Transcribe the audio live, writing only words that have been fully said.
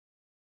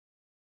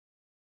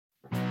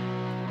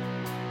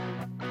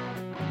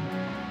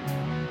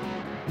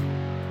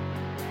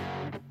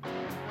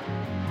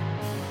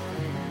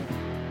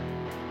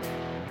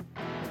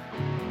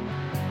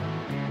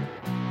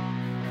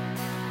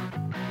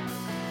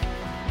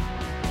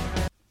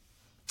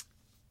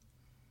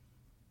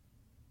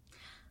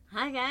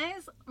Hi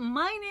guys,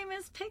 my name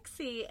is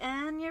Pixie,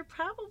 and you're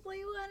probably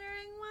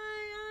wondering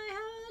why I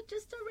had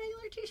just a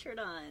regular t-shirt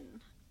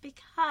on.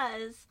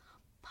 Because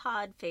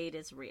pod fade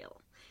is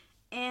real.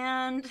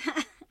 And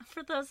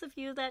for those of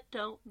you that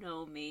don't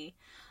know me,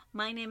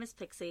 my name is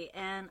Pixie,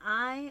 and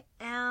I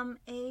am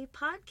a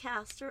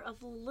podcaster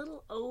of a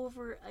little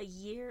over a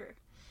year.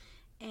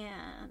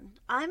 And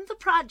I'm the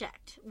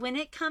project. When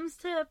it comes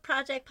to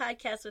Project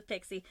Podcast with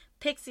Pixie,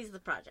 Pixie's the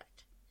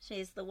project.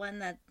 She's the one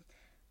that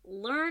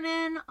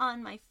learning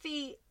on my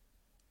feet,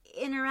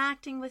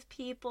 interacting with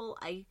people.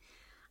 I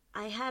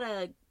had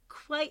a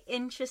quite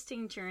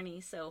interesting journey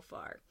so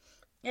far.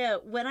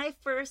 When I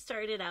first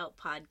started out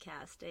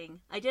podcasting,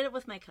 I did it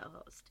with my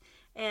co-host,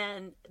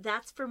 and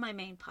that's for my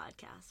main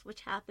podcast,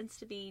 which happens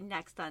to be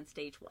Next on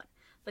Stage 1.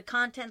 The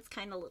content's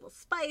kind of a little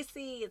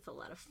spicy. It's a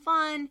lot of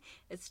fun.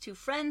 It's two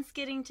friends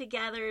getting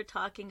together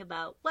talking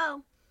about,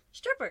 well,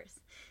 strippers.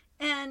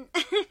 And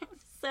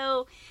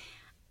so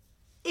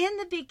in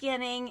the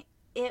beginning,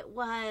 it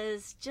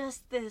was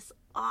just this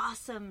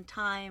awesome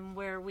time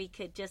where we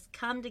could just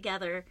come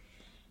together,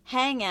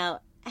 hang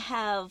out,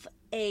 have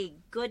a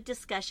good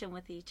discussion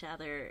with each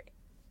other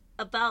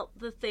about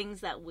the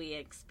things that we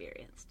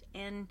experienced.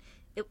 And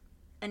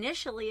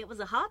initially it was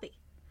a hobby,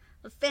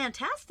 a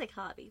fantastic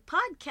hobby.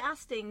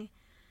 Podcasting,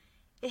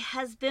 it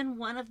has been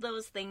one of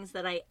those things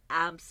that I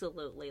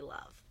absolutely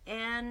love.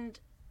 And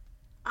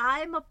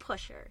I'm a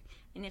pusher.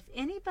 And if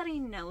anybody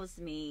knows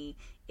me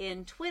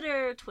in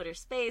Twitter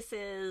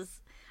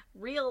Spaces,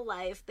 real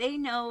life, they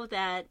know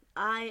that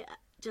I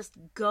just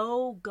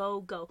go.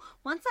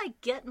 Once I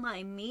get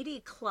my meaty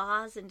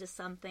claws into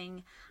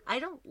something, I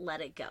don't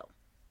let it go.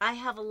 I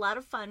have a lot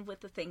of fun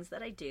with the things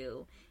that I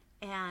do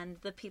and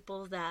the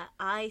people that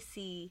I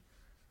see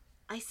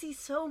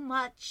so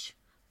much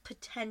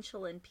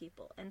potential in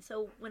people. And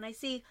so when I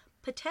see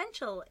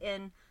potential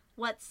in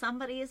what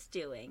somebody is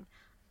doing,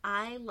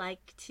 I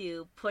like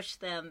to push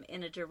them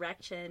in a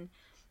direction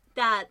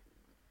that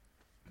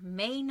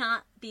may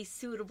not be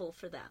suitable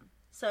for them.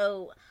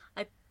 So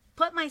I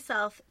put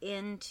myself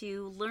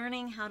into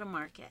learning how to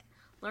market,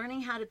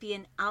 learning how to be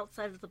an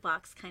outside of the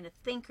box kind of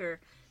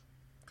thinker.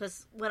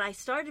 Because when I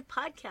started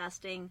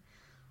podcasting,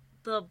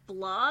 the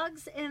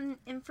blogs and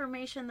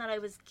information that I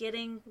was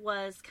getting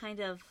was kind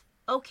of,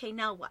 okay,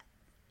 now what?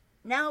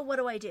 Now what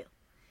do I do?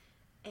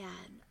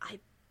 And I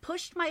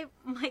pushed my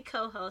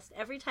co-host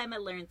every time I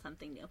learned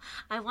something new.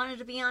 I wanted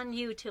to be on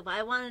YouTube.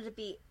 I wanted to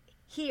be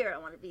here. I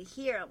wanted to be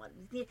here.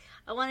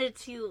 I wanted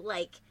to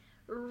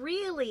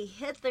really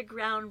hit the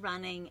ground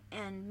running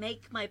and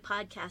make my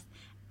podcast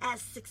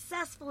as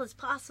successful as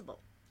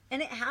possible.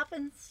 And it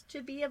happens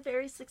to be a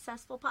very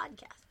successful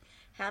podcast.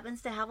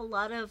 Happens to have a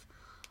lot of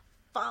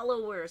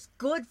followers,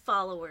 good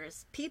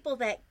followers, people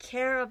that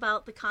care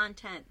about the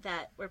content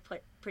that we're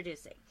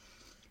producing.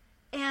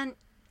 And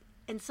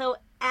so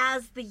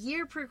as the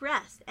year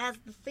progressed, as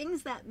the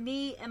things that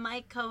me and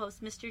my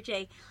co-host, Mr.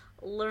 J,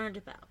 learned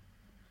about,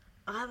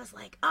 I was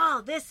like,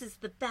 oh, this is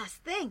the best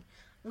thing.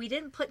 We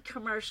didn't put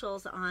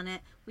commercials on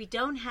it. We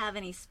don't have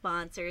any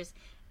sponsors.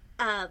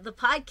 The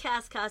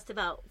podcast cost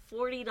about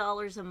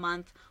 $40 a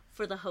month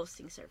for the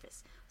hosting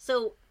service.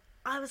 So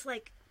I was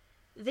like,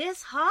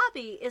 this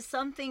hobby is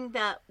something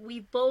that we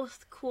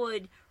both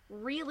could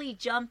really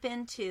jump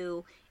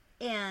into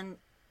and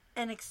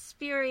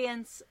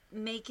experience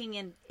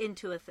making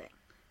into a thing.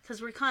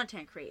 Because we're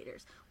content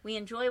creators. We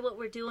enjoy what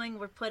we're doing.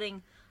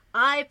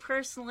 I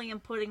personally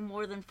am putting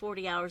more than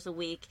 40 hours a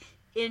week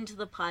into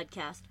the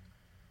podcast.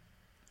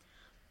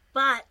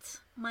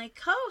 But my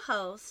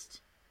co-host,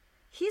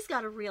 he's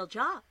got a real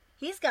job.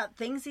 He's got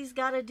things he's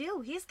got to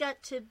do. He's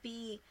got to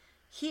be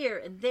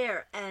here and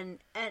there and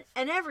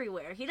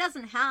everywhere. He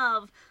doesn't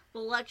have the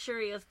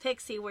luxury of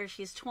Pixie where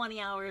she's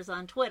 20 hours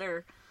on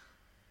Twitter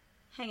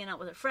hanging out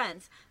with her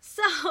friends.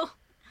 So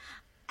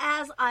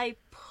as I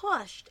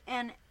pushed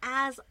and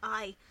as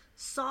I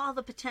saw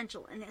the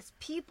potential and as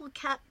people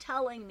kept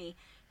telling me,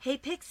 hey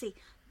Pixie,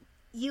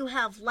 you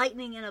have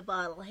lightning in a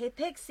bottle. Hey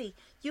Pixie,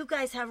 you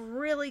guys have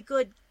really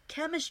good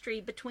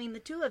chemistry between the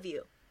two of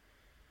you.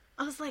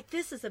 I was like,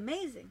 this is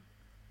amazing.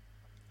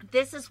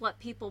 This is what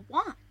people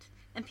want.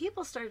 And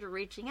people started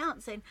reaching out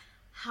and saying,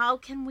 how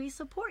can we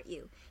support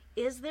you?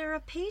 Is there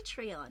a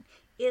Patreon?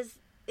 Is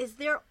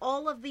there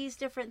all of these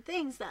different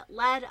things that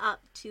led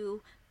up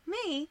to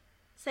me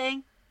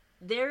saying,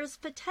 there's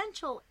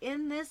potential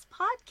in this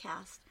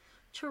podcast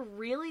to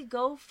really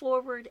go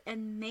forward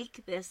and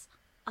make this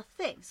a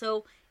thing.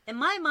 So in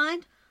my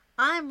mind,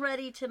 I'm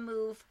ready to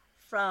move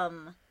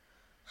from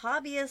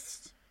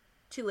hobbyist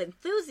to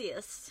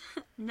enthusiast.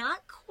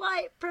 Not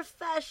quite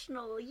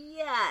professional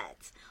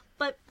yet,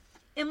 but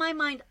in my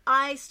mind,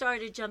 I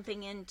started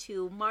jumping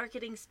into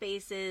marketing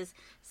spaces,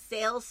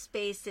 sales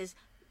spaces,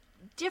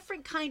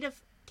 different kind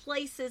of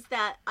places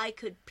that I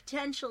could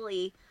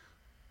potentially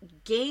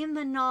gain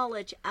the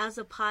knowledge as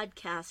a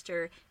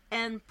podcaster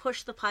and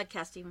push the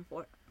podcast even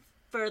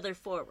further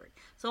forward.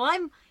 So I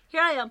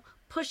am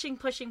pushing.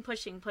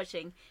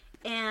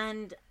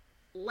 And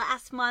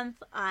last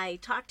month I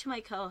talked to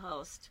my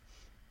co-host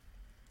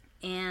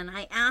And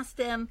I asked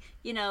him,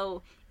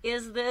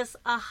 is this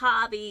a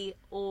hobby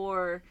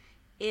or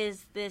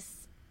is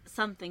this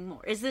something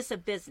more? Is this a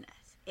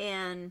business?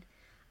 And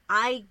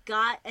I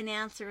got an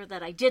answer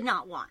that I did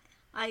not want.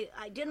 I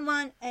didn't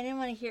want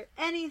to hear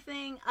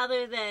anything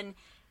other than,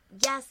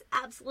 yes,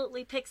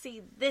 absolutely,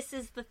 Pixie, this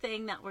is the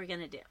thing that we're going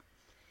to do.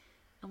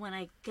 And when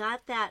I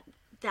got that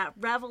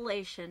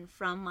revelation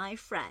from my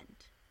friend,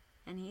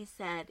 and he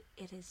said,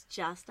 it is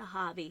just a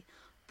hobby,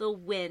 the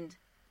wind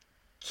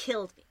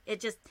killed me. It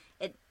just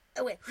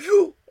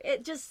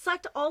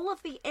sucked all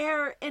of the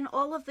air and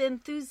all of the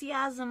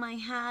enthusiasm I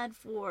had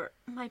for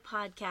my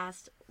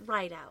podcast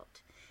right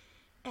out.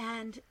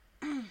 And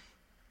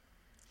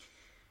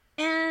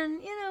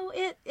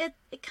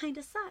it kind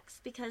of sucks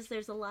because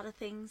there's a lot of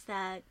things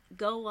that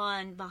go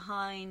on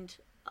behind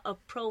a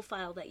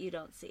profile that you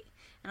don't see.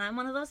 And I'm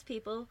one of those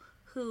people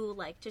who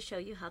like to show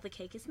you how the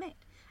cake is made.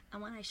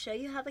 And when I show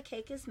you how the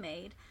cake is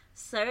made,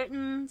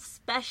 certain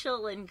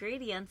special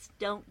ingredients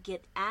don't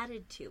get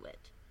added to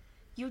it.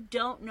 You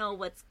don't know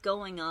what's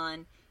going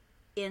on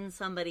in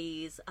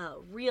somebody's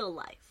real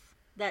life.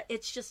 That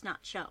it's just not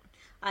shown.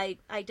 I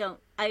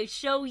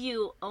show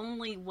you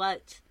only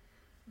what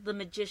the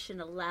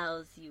magician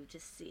allows you to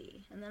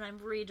see. And then I'm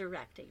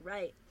redirecting,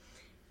 right?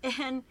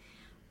 And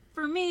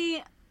for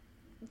me,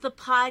 the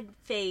pod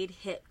fade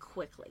hit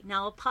quickly.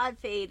 Now, a pod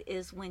fade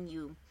is when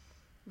you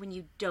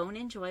don't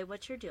enjoy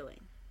what you're doing,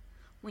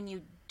 when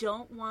you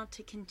don't want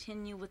to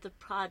continue with the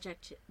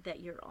project that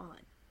you're on,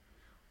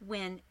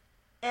 when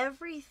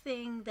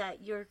everything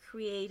that you're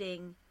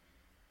creating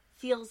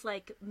feels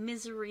like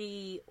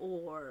misery,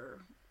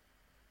 or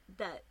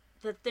that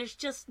there's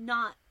just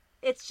not,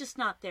 it's just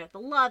not there. The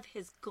love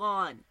has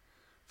gone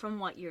from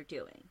what you're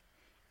doing.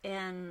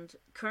 And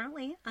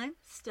currently I'm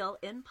still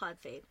in pod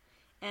fade,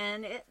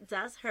 and it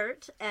does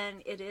hurt,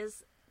 and it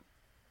is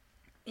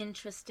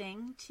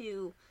interesting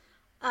to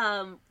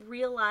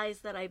realize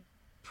that I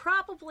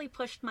probably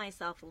pushed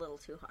myself a little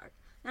too hard.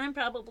 And I'm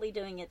probably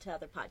doing it to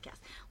other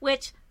podcasts,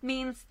 which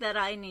means that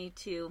I need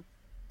to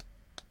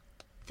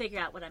figure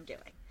out what I'm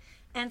doing.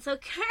 And so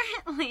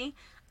currently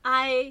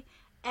I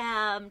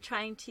am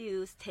trying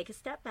to take a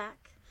step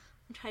back.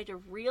 I'm trying to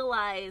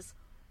realize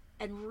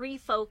and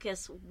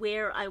refocus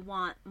where I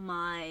want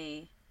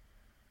my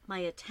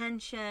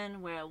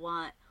attention, where I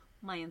want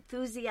my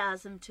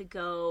enthusiasm to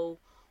go.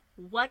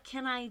 What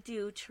can I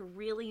do to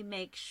really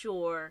make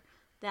sure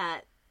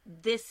that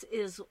this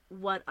is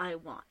what I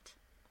want?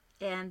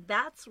 And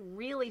that's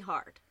really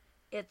hard.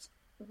 It's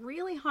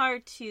really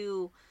hard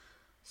to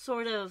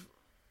sort of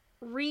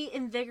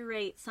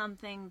reinvigorate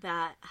something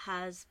that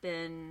has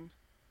been,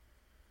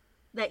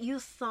 that you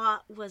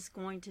thought was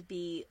going to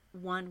be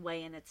one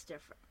way and it's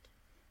different.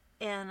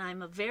 And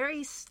I'm a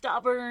very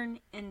stubborn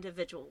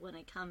individual when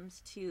it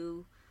comes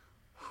to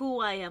who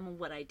I am and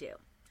what I do.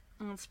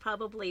 And it's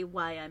probably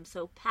why I'm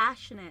so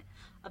passionate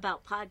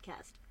about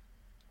podcasting.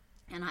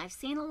 And I've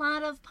seen a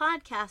lot of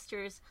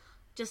podcasters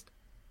just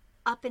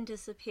up and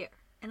disappear.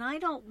 And I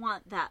don't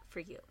want that for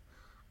you.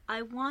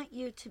 I want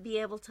you to be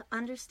able to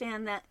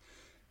understand that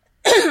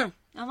I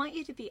want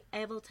you to be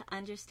able to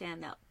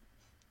understand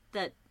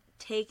that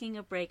taking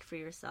a break for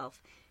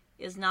yourself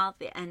is not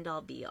the end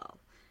all be all.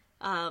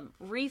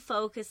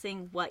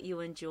 Refocusing what you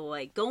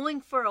enjoy,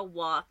 going for a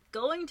walk,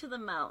 going to the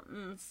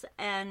mountains,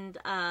 and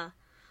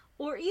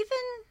or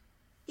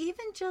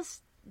even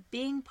just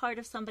being part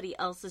of somebody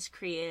else's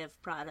creative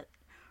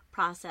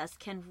process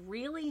can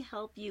really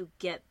help you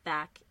get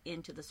back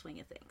into the swing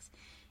of things.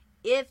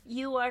 If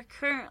you are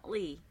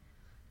currently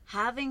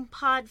having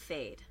pod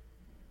fade,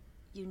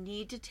 you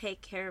need to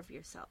take care of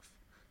yourself.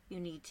 You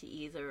need to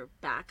either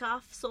back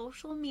off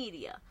social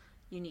media,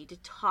 you need to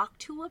talk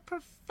to a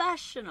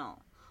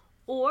professional,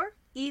 or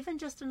even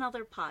just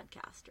another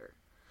podcaster.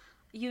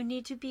 You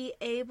need to be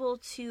able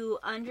to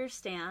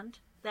understand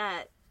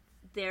that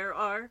they're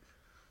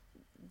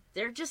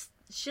just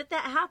shit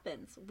that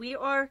happens. We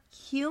are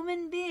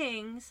human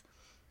beings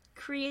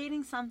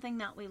creating something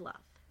that we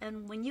love.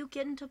 And when you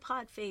get into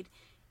pod fade,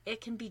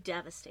 it can be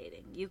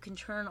devastating. You can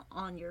turn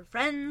on your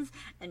friends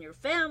and your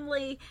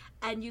family,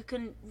 and you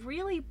can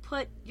really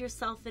put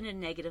yourself in a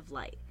negative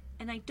light.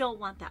 And I don't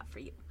want that for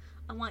you.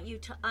 I want you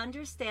to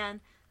understand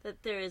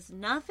that there is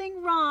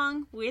nothing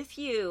wrong with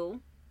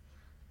you,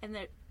 and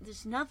that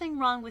there's nothing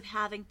wrong with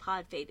having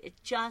pod fade.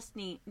 It just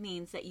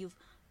means that you've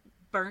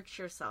burnt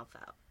yourself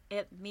out.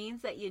 It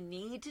means that you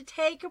need to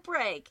take a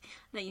break,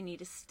 that you need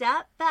to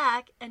step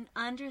back and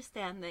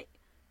understand that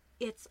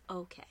it's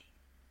okay.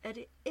 That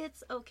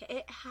it's okay.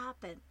 It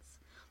happens.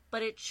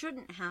 But it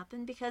shouldn't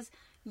happen because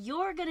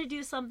you're going to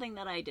do something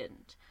that I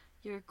didn't.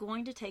 You're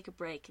going to take a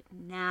break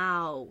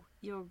now.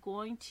 You're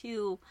going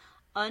to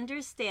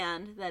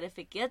understand that if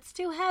it gets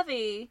too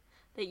heavy,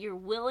 that you're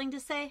willing to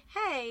say,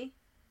 hey,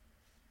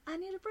 I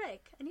need a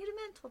break. I need a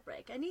mental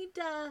break. I need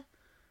to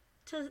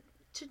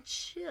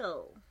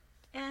chill.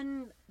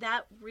 And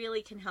that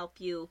really can help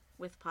you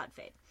with pod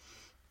fade.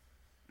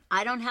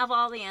 I don't have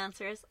all the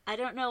answers. I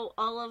don't know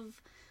all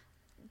of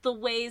the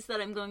ways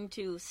that I'm going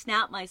to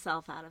snap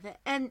myself out of it.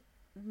 And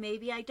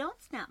maybe I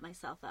don't snap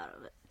myself out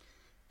of it.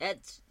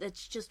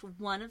 That's just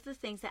one of the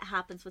things that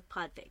happens with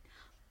pod fade.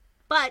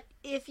 But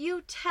if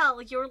you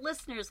tell your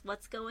listeners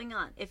what's going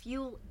on, if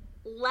you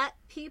let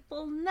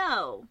people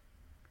know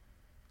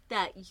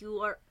that you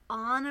are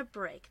on a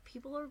break,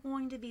 people are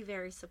going to be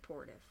very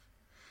supportive.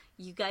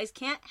 You guys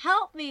can't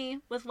help me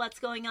with what's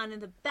going on in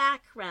the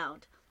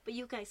background, but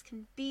you guys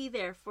can be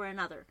there for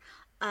another.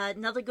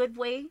 Another good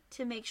way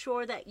to make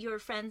sure that your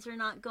friends are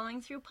not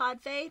going through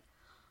pod fade,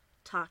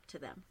 talk to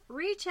them.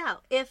 Reach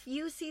out. If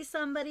you see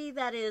somebody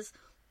that is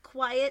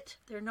quiet,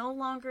 they're no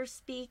longer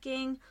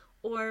speaking,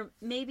 or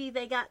maybe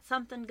they got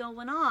something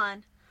going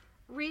on,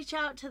 reach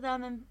out to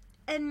them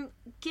and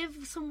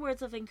give some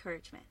words of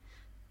encouragement.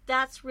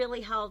 That's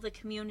really how the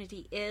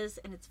community is,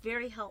 and it's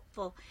very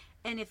helpful.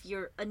 And if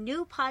you're a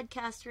new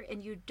podcaster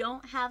and you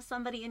don't have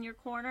somebody in your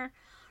corner,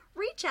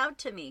 reach out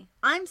to me.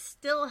 I'm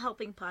still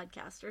helping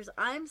podcasters.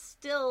 I'm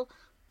still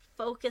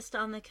focused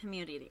on the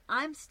community.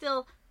 I'm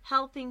still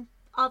helping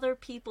other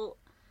people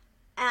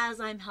as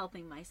I'm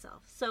helping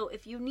myself. So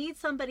if you need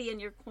somebody in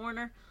your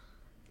corner,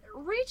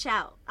 reach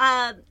out.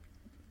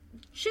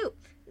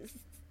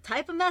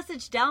 Type a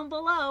message down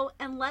below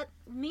and let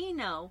me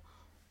know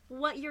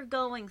what you're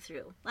going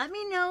through. Let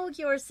me know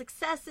your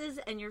successes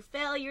and your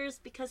failures,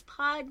 because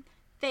pod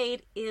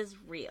fade is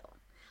real.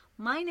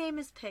 My name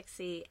is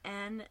Pixie,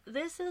 and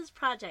this is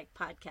Project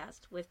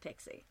Podcast with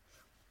Pixie.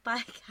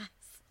 Bye,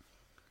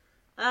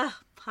 guys.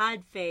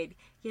 Pod fade.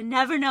 You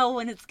never know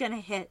when it's going to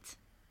hit.